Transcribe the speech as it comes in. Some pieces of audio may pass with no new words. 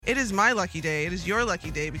It is my lucky day. It is your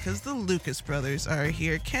lucky day because the Lucas brothers are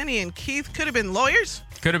here. Kenny and Keith could have been lawyers.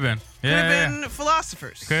 Could have been. Could have been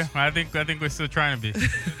philosophers. Okay. I think we're still trying to be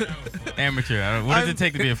amateur. What does it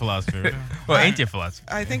take to be a philosopher? Well, ancient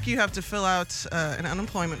philosopher. I think you have to fill out an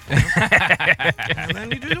unemployment form, and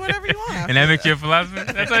then you do whatever you want. An amateur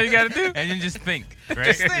philosopher. That's all you got to do. And then just think.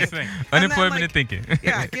 Right? Just think. Unemployment and thinking.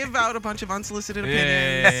 Yeah, give out a bunch of unsolicited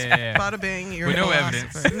opinions. Yeah. Bada bing, you're With a no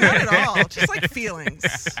philosopher. evidence. Not at all. Just like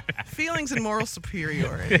feelings. Feelings and moral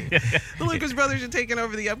superiority. The Lucas brothers are taking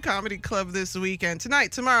over the Up Comedy Club this weekend,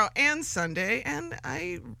 tonight, tomorrow, and Sunday. And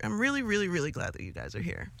I am really, really, really glad that you guys are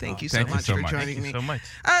here. Thank you so much for joining me. Thank you so much.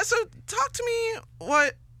 So talk to me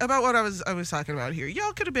about what I was talking about here.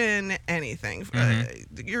 Y'all could have been anything.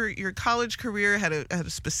 Your college career had a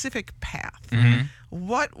specific path. Mm-hmm.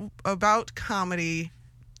 What about comedy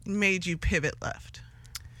made you pivot left?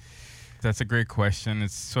 That's a great question.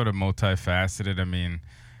 It's sort of multifaceted. I mean,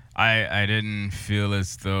 I didn't feel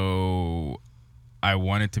as though I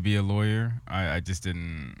wanted to be a lawyer. I just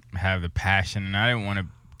didn't have the passion, and I didn't want to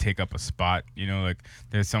take up a spot. You know, like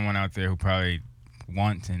there's someone out there who probably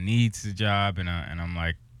wants and needs the job, and I'm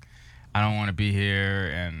like, I don't want to be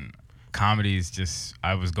here. And comedy is just,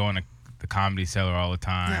 I was going to the Comedy Cellar all the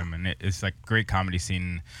time, and it's like great comedy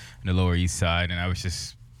scene in the Lower East Side, and I was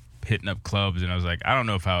just hitting up clubs, and I was like, I don't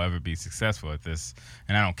know if I'll ever be successful at this,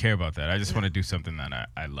 and I don't care about that. I just want to do something that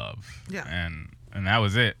I love. Yeah. And that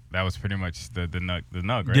was it. That was pretty much the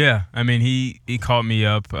nug, right? Yeah. I mean, he called me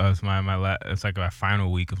up. It's it's like my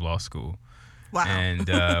final week of law school. Wow. And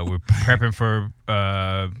we're prepping for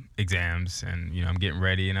exams, and I'm getting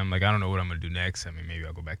ready, and I'm like, I don't know what I'm gonna do next. I mean, maybe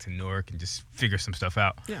I'll go back to Newark and just figure some stuff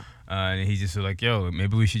out. Yeah. And he just was like, yo,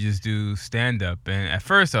 maybe we should just do stand up. And at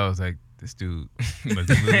first I was like, this dude must be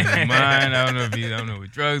losing his mind. I don't know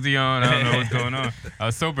what drugs he on. I don't know what's going on. I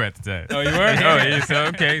was sober at the time. Oh, you were? Oh, yeah. So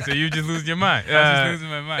okay, so you just losing your mind. I was just losing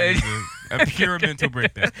my mind. It was a pure mental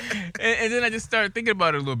breakdown. And then I just started thinking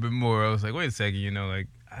about it a little bit more. I was like, wait a second, like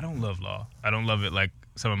I don't love law. I don't love it like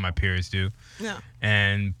some of my peers do. Yeah.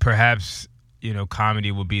 And perhaps,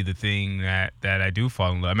 comedy will be the thing that I do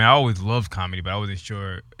fall in love. I mean, I always loved comedy, but I wasn't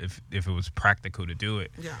sure if it was practical to do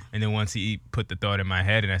it. Yeah. And then once he put the thought in my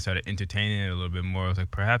head and I started entertaining it a little bit more, I was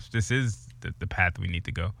like, perhaps this is the path we need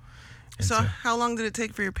to go. So how long did it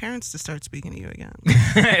take for your parents to start speaking to you again?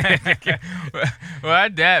 Well, our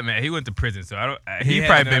dad, man, he went to prison, so he was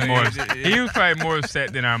probably more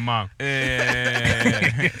upset than our mom. So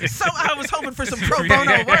I was hoping for some pro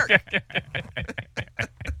bono work.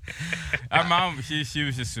 Our mom, she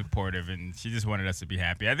was just supportive, and she just wanted us to be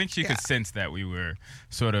happy. I think she could sense that we were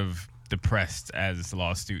sort of depressed as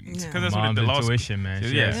law students, because that's Mom's what the intuition, man.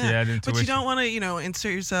 She had intuition. But you don't want to,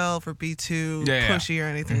 insert yourself or be too pushy or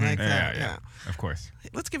anything like that. Yeah, of course.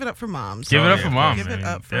 Let's give it up for moms. Give it up for moms. Give it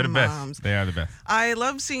up for They're the moms. best. They are the best. I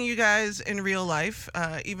love seeing you guys in real life,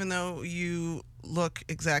 even though you look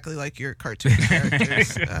exactly like your cartoon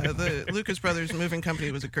characters. The Lucas Brothers Moving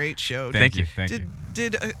Company was a great show. Thank you.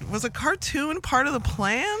 Was a cartoon part of the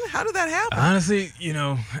plan? How did that happen? Honestly,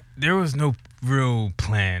 there was no real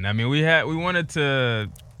plan. I mean, we've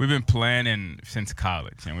been planning since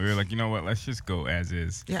college, and we were like, you know what? Let's just go as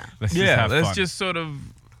is. Yeah. Let's just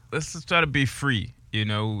try to be free.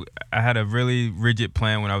 I had a really rigid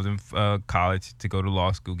plan when I was in college to go to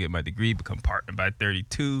law school, get my degree, become partner by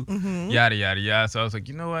 32, yada, yada, yada. So I was like,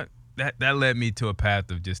 you know what? That led me to a path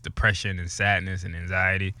of just depression and sadness and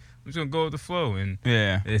anxiety. I'm just going to go with the flow. And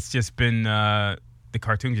it's just been, the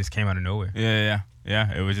cartoon just came out of nowhere.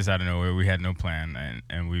 Yeah, it was just out of nowhere. We had no plan,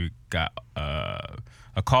 and we got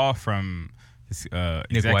a call from this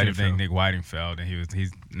executive named Nick Weidenfeld, and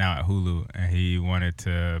he's now at Hulu, and he wanted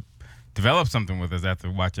to develop something with us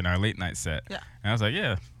after watching our late night set. Yeah. And I was like,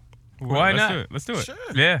 why not? Let's do it. Sure.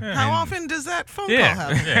 Yeah. How often does that phone call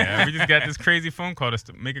happen? Yeah, we just got this crazy phone call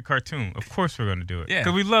to make a cartoon. Of course we're going to do it. Yeah.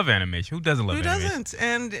 Because we love animation. Who doesn't love animation? Who doesn't?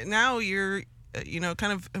 And now you're,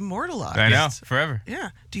 kind of immortalized. I know, forever. Yeah.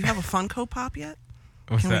 Do you have a Funko Pop yet?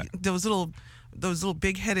 What's that? Those little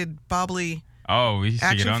big-headed, bobbly Oh, we should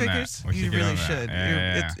action get on figures? that. You really should.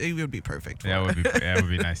 Yeah. It would be perfect. That would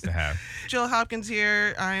be nice to have. Jill Hopkins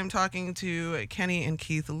here. I am talking to Kenny and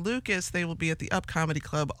Keith Lucas. They will be at the Up Comedy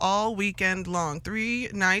Club all weekend long,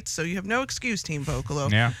 3 nights. So you have no excuse, Team Vocalo.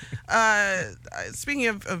 Yeah. Speaking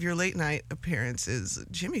of your late night appearances,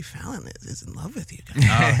 Jimmy Fallon is in love with you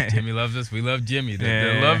guys. Oh, Jimmy loves us. We love Jimmy.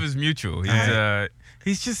 The love is mutual.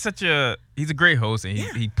 He's just he's a great host, and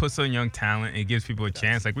he puts on young talent and gives people a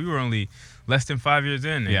chance. Like, we were only less than 5 years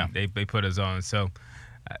in, and they put us on. So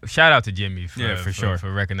shout out to Jimmy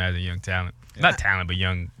for recognizing young talent. Not talent, but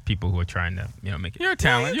young people who are trying to, make it. You're a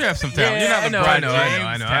talent. You have some talent. Yeah, You're not I LeBron know.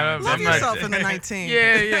 James. I'm Love not- yourself in the 19.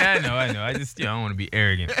 Yeah, I know. I just, I don't want to be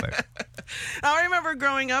arrogant. But I remember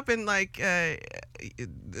growing up in like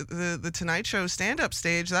the Tonight Show stand-up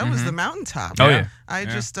stage. That was the mountaintop. Oh, yeah. I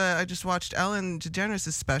just watched Ellen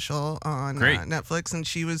DeGeneres' special on Great. Netflix, and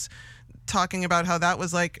she was talking about how that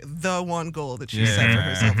was like the one goal that she Yeah. set for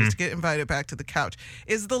herself was to get invited back to the couch.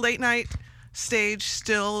 Is the late night stage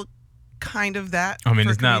still kind of that? I mean,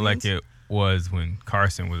 for it's not like comedians? it was when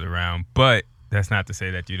Carson was around, but that's not to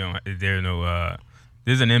say that you don't.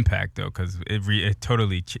 There's an impact though, because it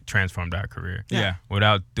totally transformed our career. Yeah.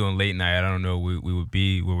 Without doing late night, I don't know we would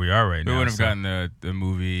be where we are right now. We wouldn't have so gotten the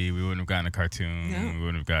movie. We wouldn't have gotten a cartoon. Yeah. We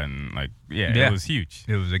wouldn't have gotten Yeah. it was huge.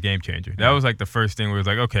 It was a game changer. That was like the first thing where it was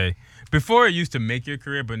like, okay, before it used to make your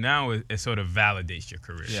career, but now it sort of validates your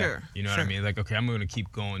career. Sure, You know what sure. I mean? Like, okay, I'm going to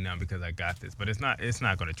keep going now because I got this. But it's not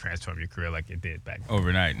going to transform your career like it did back then.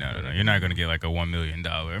 Overnight, no. You're not going to get like a $1 million.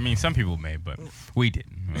 I mean, some people may, but we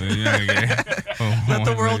didn't. You're not gonna get Let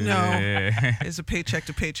the world $1 know. million. Yeah. It's a paycheck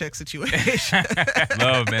to paycheck situation.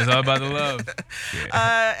 Love, man. It's all about the love.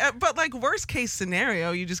 But like worst case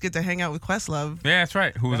scenario, you just get to hang out with Questlove. Yeah, that's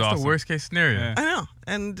right. Who was That's awesome. the worst case scenario. Yeah. I know.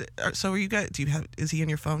 And so are you guys? Do you have? Is he in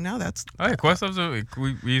your phone now? That's Oh yeah, Questlove's.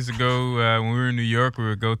 We used to go when we were in New York. We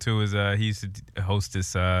would go to his. He used to host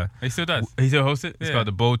this. He still does. He still hosts it. It's Yeah. called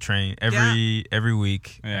the Bowl Train every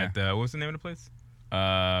week. Yeah. At what's the name of the place?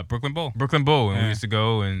 Brooklyn Bowl. Brooklyn Bowl. And Yeah. we used to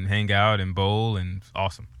go and hang out and bowl, and it's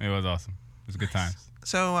awesome. It was awesome. It was a good time.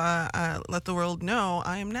 so. Let the world know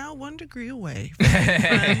I am now 1 degree away from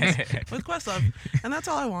friends with Questlove, and that's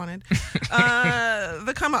all I wanted.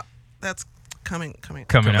 The Come Up. That's coming.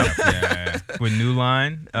 Coming up. Yeah. With New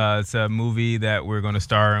Line. It's a movie that we're going to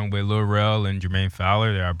star in with Lil Rel and Jermaine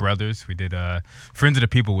Fowler. They're our brothers. We did Friends of the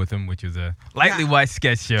People with them, which was a lightly Yeah. watched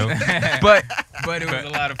sketch show. but it was a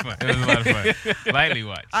lot of fun. It was a lot of fun. Lightly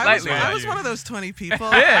watched. I was one of those 20 people.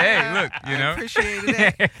 Yeah, hey, look, I appreciated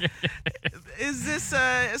it. Is this so?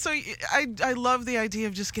 I love the idea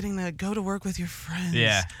of just getting to go to work with your friends.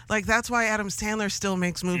 Yeah. like that's why Adam Sandler still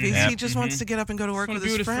makes movies. Yep. He just wants to get up and go to work wanna with be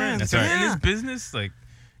his with his friends. friends. That's right. Yeah. In this business, like,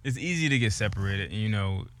 it's easy to get separated.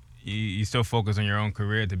 And, you still focus on your own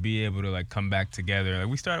career to be able to like come back together. Like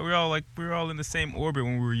we were all in the same orbit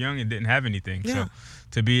when we were young and didn't have anything. Yeah. So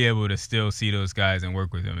to be able to still see those guys and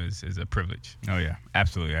work with them is a privilege. Oh yeah,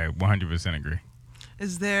 absolutely. I 100% agree.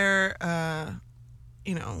 Is there,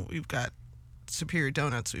 we've got Superior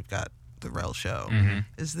Donuts, we've got The Rel Show. Mm-hmm.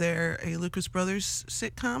 Is there a Lucas Brothers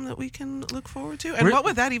sitcom that we can look forward to? And We're- what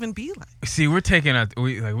would that even be like? See, we're taking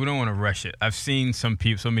we don't want to rush it. I've seen so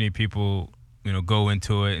many people, go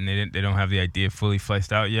into it and they don't have the idea fully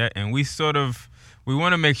fleshed out yet. And we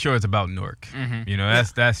want to make sure it's about Newark.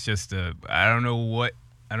 Mm-hmm. That's just I don't know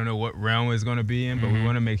what realm it's going to be in, but we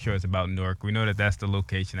want to make sure it's about Newark. We know that that's the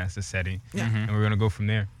location, that's the setting, Yeah. and we're going to go from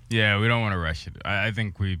there. Yeah, we don't want to rush it. I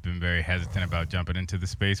think we've been very hesitant about jumping into the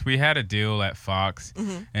space. We had a deal at Fox,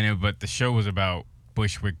 but the show was about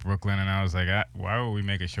Bushwick, Brooklyn, and I was like, why would we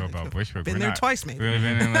make a show about Bushwick? Been We're there not- twice, maybe. We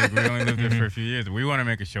only lived there for a few years. We want to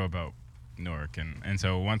make a show about Newark, and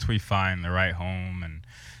so once we find the right home and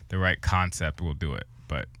the right concept, we'll do it.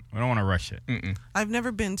 But we don't want to rush it. I've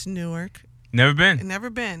never been to Newark. Never been. Never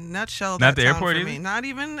been. Nutshell. Not that the town airport for either? me. Not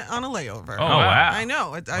even on a layover. Oh, wow. I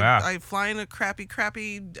know. Wow. I fly in a crappy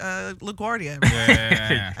LaGuardia.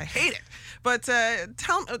 Yeah. I hate it. But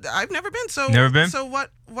I've never been. So Never been? So what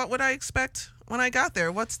would I expect when I got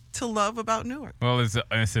there? What's to love about Newark? Well, it's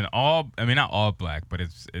an not all black, but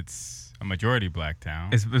it's a majority black town.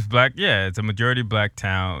 It's black. Yeah, it's a majority black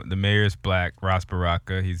town. The mayor is black, Ras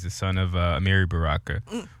Baraka. He's the son of Amiri Baraka,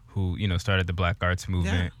 who started the Black Arts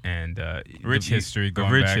Movement and Rich history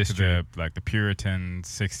going rich back history. to the Puritans,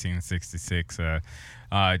 1666.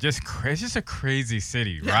 It's just a crazy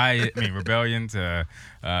city. Riot, rebellions. Yeah,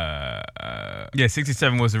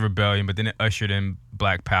 67 was a rebellion, but then it ushered in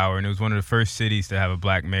Black Power, and it was one of the first cities to have a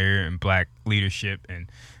black mayor and black leadership and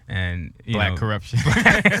Black corruption.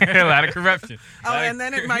 a lot of corruption. And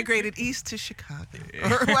then it migrated east to Chicago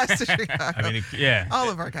or west to Chicago. Yeah. All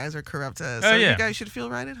of our guys are corrupt. So yeah. you guys should feel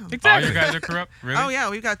right at home. All your guys are corrupt? Really? Oh yeah,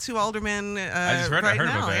 we've got 2 aldermen I heard right about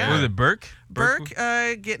now. that. Yeah. What was it, Burke? Burke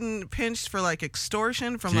getting pinched for like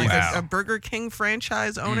extortion from like Wow. a Burger King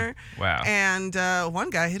franchise owner. Wow. And one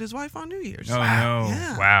guy hit his wife on New Year's. Oh, no.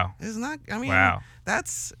 Yeah. Wow. It's not. I mean, Wow.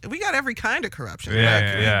 we got every kind of corruption.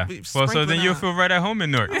 Yeah. We Well, so sprinkle then it you'll out. feel right at home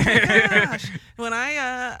in Newark. Oh my gosh. When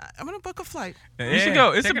I'm gonna book a flight. You should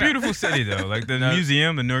go. It's check a it out. beautiful city, though. Like the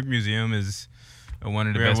museum, the Newark Museum is one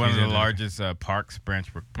of the We have best one of the museums. largest parks,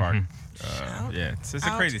 Branchbrook Park. Yeah, it's a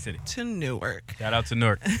Out crazy city. to Newark. Shout out to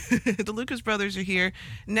Newark. The Lucas brothers are here.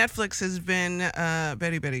 Netflix has been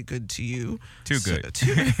very, very good to you. Too good.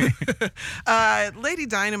 Lady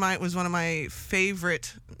Dynamite was one of my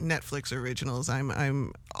favorite Netflix originals.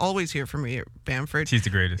 I'm always here for Maria Bamford. She's the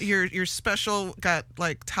greatest. Your special got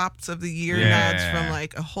like tops of the year Yeah. nods from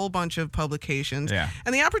like a whole bunch of publications. Yeah.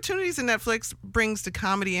 And the opportunities that Netflix brings to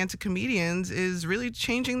comedy and to comedians is really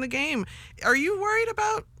changing the game. Are you worried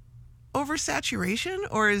about oversaturation,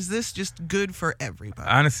 or is this just good for everybody?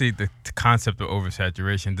 Honestly, the concept of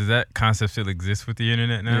oversaturation, does that concept still exist with the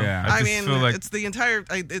internet now? Yeah. I just mean, feel like it's the entire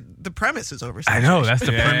the premise is oversaturation. I know that's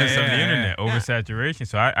the Yeah, premise of the yeah, internet, yeah. oversaturation.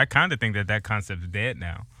 So I kind of think that concept is dead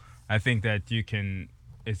now. I think that you can.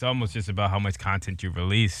 It's almost just about how much content you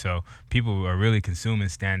release. So people are really consuming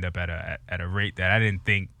stand up at a rate that I didn't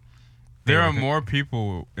think. There are more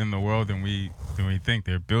people in the world than we think.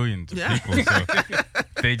 There are billions of Yeah. people.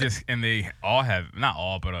 So they all have, not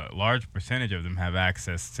all, but a large percentage of them have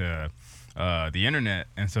access to the internet,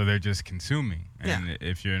 and so they're just consuming. And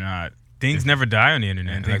if you're not, Things never die on the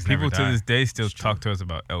internet. And Like things never people to die. this day still talk to us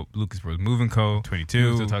about Lucas Bros Moving Co. 22.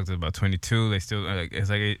 People still talk to us about 22. They still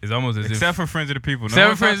it's almost as except for Friends of the People. except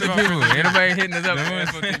one for friends talks of about people. Ain't nobody hitting us up. No one's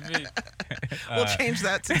for TV. We'll change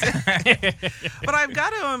that today. But I've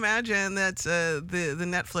got to imagine that the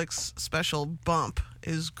Netflix special Bump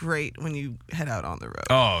is great when you head out on the road.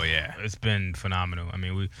 Oh yeah, it's been phenomenal. I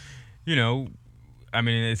mean,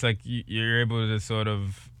 it's like you're able to sort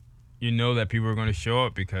of, that people are going to show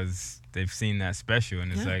up because they've seen that special,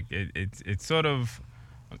 and it's like it's sort of,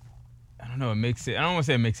 I don't know, it makes it. I don't want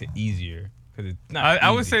to say it makes it easier because it's not. I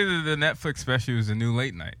would easy. say that the Netflix special is a new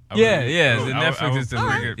late night. The Netflix is the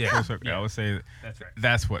Alright, I would say That's right.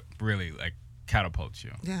 that's what really like catapults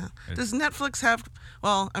you. Yeah. Does Netflix have?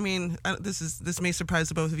 Well, I mean, this may surprise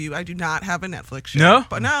the both of you. I do not have a Netflix show. No?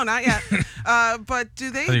 But no, not yet. But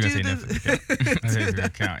do they I do thought you were gonna say I think it's gonna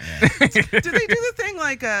count. Yeah. do they do the thing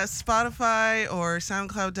like Spotify or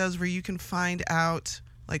SoundCloud does, where you can find out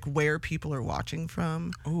like where people are watching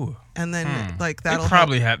from, Ooh. and then like They that'll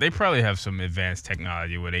probably have some advanced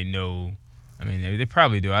technology where they know. I mean, they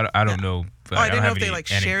probably do. I don't know. Oh, I didn't know if they any-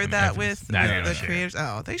 like any shared that evidence. with Nah, they the don't share. creators.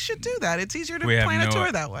 Oh, they should do that. It's easier to We have plan a no-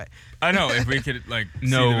 tour that way. I know if we could like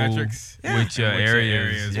Know see the metrics, Yeah. which and which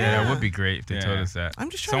areas. Yeah, Yeah. that would be great if they Yeah. told us that.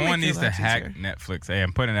 I'm just trying Someone to make needs their to lives hack easier. Netflix. Hey,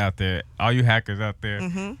 I'm putting it out there. All you hackers out there,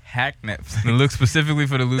 hack Netflix. And look specifically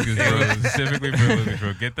for the Lucas Bros. Specifically for Lucas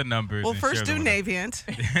Bro. Get the numbers. Well, and first share do them with us.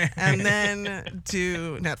 Navient, and then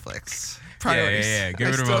do Netflix. Priorities. Yeah. Get I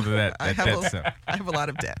rid of still- all of that I have debt a- stuff. I have a lot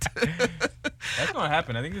of debt. That's gonna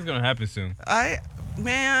happen. I think it's gonna happen soon.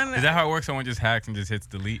 Man, Is that how it works? Someone just hacks and just hits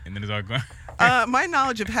delete, and then it's all gone. my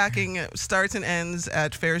knowledge of hacking starts and ends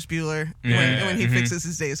at Ferris Bueller Yeah. when he fixes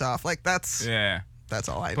his days off. Like that's Yeah.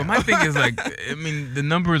 all I know. But my thing is like, I mean, the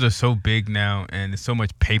numbers are so big now, and there's so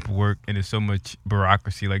much paperwork, and there's so much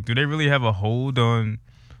bureaucracy. Like, do they really have a hold on,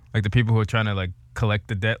 like, the people who are trying to like collect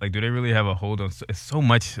the debt? Like, do they really have a hold on? It's so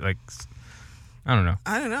much. Like, I don't know.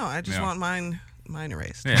 I don't know. I just Yeah. want mine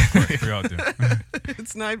erased. Yeah, of course. We all do.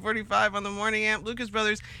 It's 9:45 on the Morning Amp. Lucas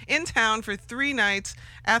Brothers in town for 3 nights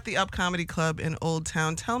at the Up Comedy Club in Old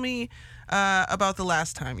Town. Tell me about the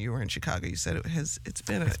last time you were in Chicago. You said it's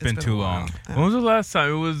been too a while. long. When was the last time?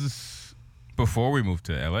 It was Before we moved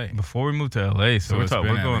to LA. before we moved to LA. So, So we're it's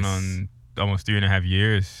been at going least- on almost 3.5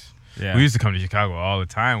 years. Yeah. We used to come to Chicago all the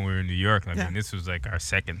time. We were in New York. I Yeah. mean, this was like our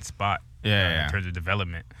second spot. Yeah. In terms of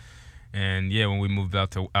development. And yeah, when we moved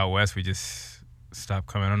out west, we just stopped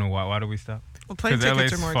coming. I don't know why. Why did we stop? Well, plane 'Cause tickets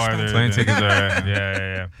LA's are more farther. expensive. Plane than- tickets are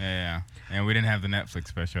yeah. Yeah. And we didn't have the Netflix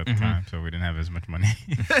special at the Mhm. time, so we didn't have as much money.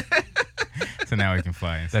 So now we can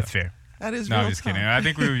fly. And That's stuff. fair. That is No, real I'm just talk. kidding. I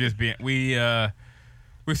think we were just being we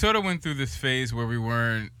sort of went through this phase where we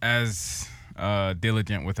weren't as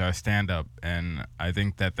diligent with our stand up, and I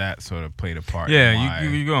think that sort of played a part. in Yeah, why-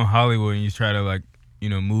 you go in Hollywood and you try to like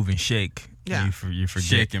move and shake. Yeah. And you forget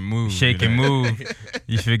shake and move. shake you and know? move.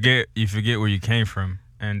 You forget where you came from,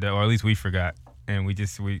 and or at least we forgot, and we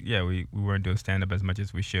weren't doing stand up as much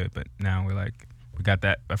as we should. But now we got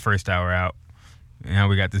that first hour out, and now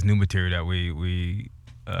we got this new material that we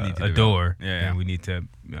Need to adore, Yeah. and we need to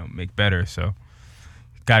make better. So,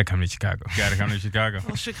 gotta come to Chicago. Gotta come to Chicago.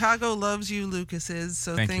 Well, Chicago loves you, Lucases.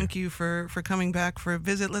 So Thank thank you for coming back for a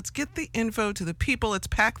visit. Let's get the info to the people. Let's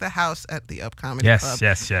pack the house at the Up Comedy Club.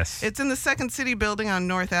 Yes. It's in the Second City building on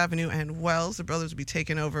North Avenue and Wells. The brothers will be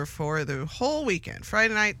taking over for the whole weekend.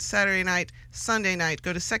 Friday night, Saturday night, Sunday night.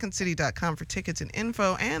 Go to secondcity.com for tickets and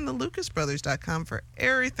info, and thelucasbrothers.com for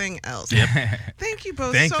everything else. Yep. Thank you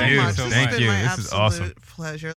both Thank so you much. so This much. has been my This is absolute awesome. pleasure.